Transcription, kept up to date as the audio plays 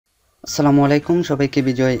আসসালামু আলাইকুম সবাইকে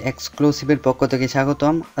বিজয় এক্সক্লুসিভের পক্ষ থেকে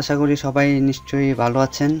স্বাগতম। আশা করি সবাই নিশ্চয়ই ভালো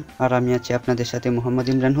আছেন আর আমি আছি আপনাদের সাথে মোহাম্মদ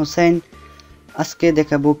ইমরান হুসাইন। আজকে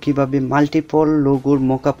দেখাবো কিভাবে মাল্টিপল লোগোর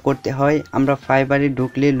মকআপ করতে হয়। আমরা ফাইবারে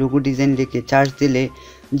ঢুকলে লোগো ডিজাইন লিখে চার্জ দিলে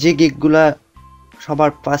যে গিগগুলা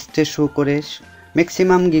সবার ফার্স্টে শো করে,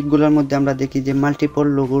 ম্যাক্সিমাম গিগগুলোর মধ্যে আমরা দেখি যে মাল্টিপল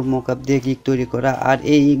লোগোর মকআপ দিয়ে গিগ তৈরি করা, আর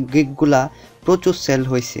এই গিগগুলা প্রচুর সেল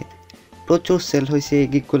হয়েছে এই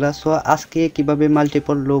গিগগুলা। সো আজকে কিভাবে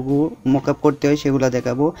মাল্টিপল লোগো মকআপ করতে হয় সেগুলো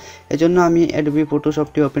দেখাবো। এজন্য আমি অ্যাডোবি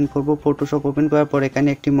ফটোশপটি ওপেন করব। ফটোশপ ওপেন করার পর এখানে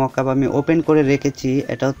একটি মকআপ আমি ওপেন করে রেখেছি,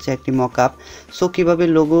 এটা হচ্ছে একটি মকআপ। সো কিভাবে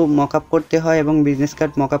লোগো মকআপ করতে হয় এবং বিজনেস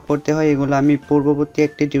কার্ড মকআপ করতে হয় এগুলো আমি পূর্ববর্তী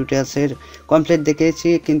একটি টিউটোরিয়ালসের কমপ্লিট দেখেছি,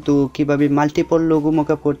 কিন্তু কিভাবে মাল্টিপল লোগো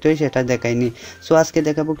মকআপ করতে হয় সেটা দেখাইনি। সো আজকে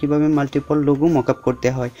দেখাবো কিভাবে মাল্টিপল লোগো মকআপ করতে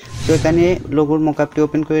হয়। সো এখানে লোগোর মকআপটি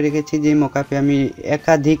ওপেন করে রেখেছি, যে মকআপে আমি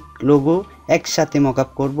একাধিক লোগো একসাথে মকআপ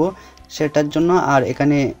করব সেটার জন্য। আর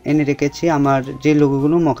এখানে এনে রেখেছি আমার যে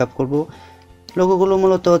লোগোগুলো মকআপ করব। লোগোগুলো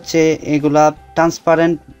মূলত হচ্ছে এগুলা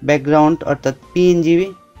ট্রান্সপারেন্ট ব্যাকগ্রাউন্ড, অর্থাৎ পিএনজি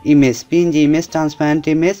ইমেজ ট্রান্সপারেন্ট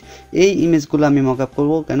ইমেজ, এই ইমেজগুলো আমি মকআপ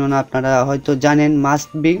করব। কেননা আপনারা হয়তো জানেন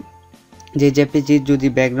মাস্ট বি যে জেপিজি যদি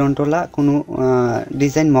ব্যাকগ্রাউন্ডওয়ালা কোনো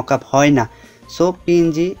ডিজাইন মকআপ হয় না। সো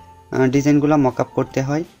পিএনজি ডিজাইনগুলো মকআপ করতে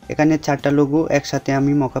হয়। এখানে 4টা লোগো একসাথে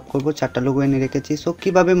আমি মকআপ করব, 4টা লোগো এনে রেখেছি। সো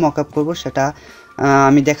কিভাবে মকআপ করব সেটা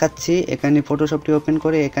আমি দেখাচ্ছি। এখানে ফটোশপটি ওপেন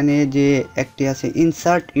করে এখানে যে একটি আছে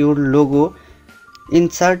ইনসার্ট ইউর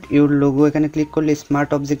লোগো, এখানে ক্লিক করলে স্মার্ট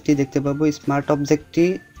অবজেক্টটি দেখতে পাবো। স্মার্ট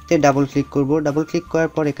অবজেক্টটিতে ডাবল ক্লিক করব। ডাবল ক্লিক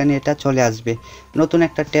করার পর এখানে এটা চলে আসবে, নতুন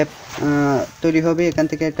একটা ট্যাব তৈরি হবে। এখান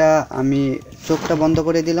থেকে এটা আমি চোখটা বন্ধ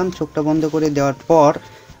করে দিলাম। চোখটা বন্ধ করে দেওয়ার পর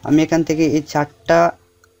আমি এখান থেকে এই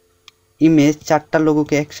 4টা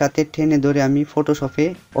লোগোকে একসাথে টেনে ধরে আমি ফটোশপে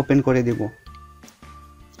ওপেন করে দেব।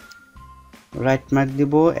 রাইট মার্ক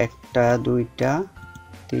দিব, 1টা 2টা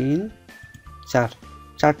 3 4,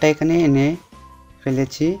 4টা এখানে এনে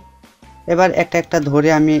ফেলেছি। এবার একটা একটা ধরে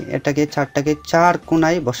আমি এটাকে 4টাকে 4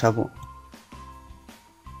 কোণায় বসাবো।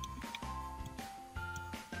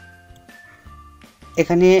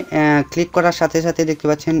 এখানে ক্লিক করার সাথে সাথে দেখতে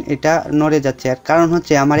পাচ্ছেন এটা নড়ে যাচ্ছে, আর কারণ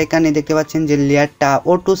হচ্ছে আমার এখানে দেখতে পাচ্ছেন যে লেয়ারটা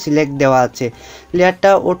অটো সিলেক্ট দেওয়া আছে।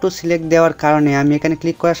 লেয়ারটা অটো সিলেক্ট দেওয়ার কারণে আমি এখানে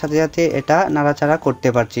ক্লিক করার সাথে সাথে এটা নাড়াচাড়া করতে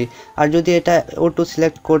পারছি। আর যদি এটা অটো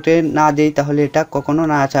সিলেক্ট করে না দেই তাহলে এটা কখনো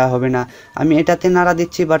নাড়াচাড়া হবে না। আমি এটাতে নাড়া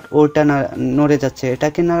দিচ্ছি বাট ওইটা নড়ে যাচ্ছে,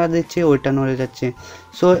 এটাকে নাড়া দিচ্ছি ওইটা নড়ে যাচ্ছে।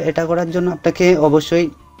 সো এটা করার জন্য আপনাকে অবশ্যই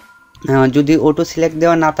যদি অটো সিলেক্ট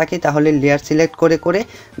দেওয়া না থাকে তাহলে লেয়ার সিলেক্ট করে করে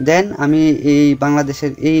দেন আমি এই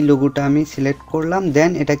বাংলাদেশের এই লোগোটা আমি সিলেক্ট করলাম,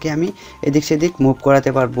 দেন এটাকে আমি এদিক সেদিক মুভ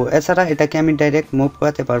করাতে পারবো। এছাড়া এটাকে আমি ডাইরেক্ট মুভ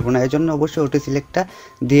করাতে পারবো না, এজন্য অবশ্যই অটো সিলেক্টটা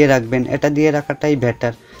দিয়ে রাখবেন, এটা দিয়ে রাখাটাই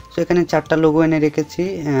বেটার। সো এখানে 4টা লোগো এনে রেখেছি।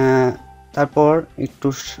 তারপর একটু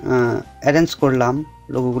অ্যারেঞ্জ করলাম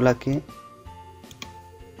লোগোগুলোকে।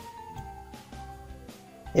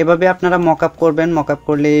 এভাবে আপনারা মকআপ করবেন। মকআপ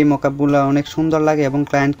করলে এই মকআপগুলো অনেক সুন্দর লাগে এবং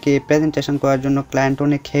ক্লায়েন্টকে প্রেজেন্টেশন করার জন্য ক্লায়েন্ট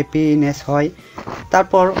অনেক হ্যাপিনেস হয়।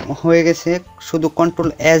 তারপর হয়ে গেছে, শুধু কন্ট্রোল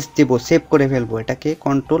এস দিব, সেভ করে ফেলবো এটাকে।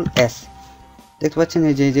 কন্ট্রোল এস দেখতে পাচ্ছেন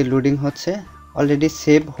এই যে লোডিং হচ্ছে, অলরেডি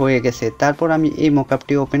সেভ হয়ে গেছে। তারপর আমি এই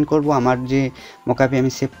মকআপটি ওপেন করব, আমার যে মকআপে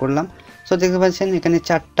আমি সেভ করলাম। সো দেখতে পাচ্ছেন এখানে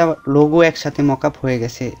 4টা লোগো একসাথে মকআপ হয়ে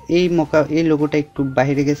গেছে। এই লোগোটা একটু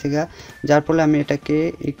বাইরে গেছে যার ফলে আমি এটাকে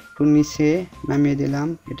একটু নিচে নামিয়ে দিলাম,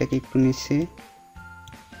 এটাকে একটু নিচে।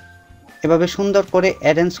 এভাবে সুন্দর করে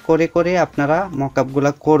অ্যারেঞ্জ করে করে আপনারা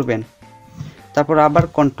মকআপগুলা করবেন। তারপর আবার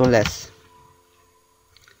কন্ট্রোল এস।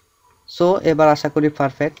 সো এবার আশা করি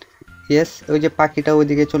পারফেক্ট। ইয়েস, ওই যে পাখিটা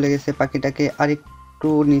ওইদিকে চলে গেছে, পাখিটাকে আরেকটু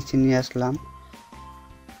নিচে নিয়ে আসলাম,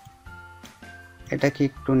 এটাকে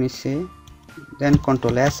একটু নিচে, দেন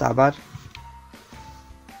কন্ট্রোল এস আবার।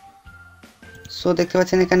 সো দেখতে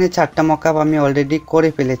পাচ্ছেন এখানে 4টা মকআপ আমি অলরেডি করে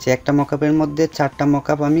ফেলেছি, একটা মকআপের মধ্যে 4টা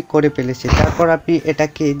মকআপ আমি করে ফেলেছি। তারপর আপনি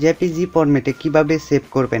এটাকে জেপিজি ফরম্যাটে কিভাবে সেভ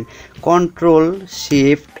করবেন, কন্ট্রোল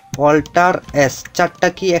শিফট অল্টার এস 4টা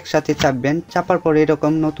কি একসাথে চাপবেন। চাপার পরে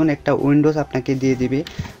এরকম নতুন একটা উইন্ডোজ আপনাকে দিয়ে দিবে।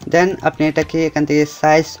 দেন আপনি এটাকে এখান থেকে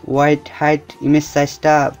সাইজ, ওয়াইড, হাইট, ইমেজ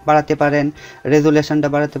সাইজটা বাড়াতে পারেন, রেজুলেশনটা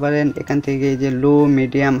বাড়াতে পারেন। এখান থেকে এই যে লো,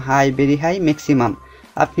 medium, high, very high, maximum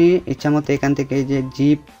আপনি ইচ্ছামতো এখান থেকে এই যে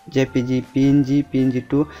zip, JPG, PNG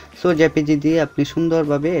 2, so JPG দিয়ে আপনি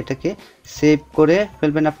সুন্দরভাবে এটাকে সেভ করে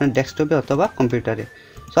ফেলবেন আপনার ডেস্কটপে অথবা কম্পিউটারে।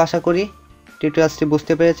 সো আশা করি টিউটোরিয়ালটি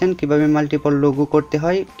বুঝতে পেরেছেন কিভাবে মাল্টিপল লোগো করতে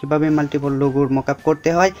হয়, কিভাবে মাল্টিপল লোগোর মকআপ করতে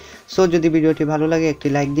হয়। সো যদি ভিডিওটি ভালো লাগে একটি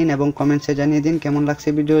লাইক দিন এবং কমেন্টসে জানিয়ে দিন কেমন লাগছে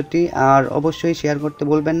ভিডিওটি, আর অবশ্যই শেয়ার করতে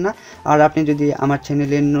বলবেন না। আর আপনি যদি আমার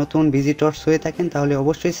চ্যানেলে নতুন ভিজিটর্স হয়ে থাকেন তাহলে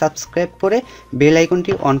অবশ্যই সাবস্ক্রাইব করে বেল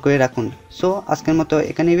আইকনটি অন করে রাখুন। সো আজকের মতো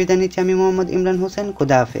এখানে বিদায় নিচ্ছি আমি মোহাম্মদ ইমরান হোসেন।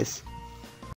 খোদা হাফেজ।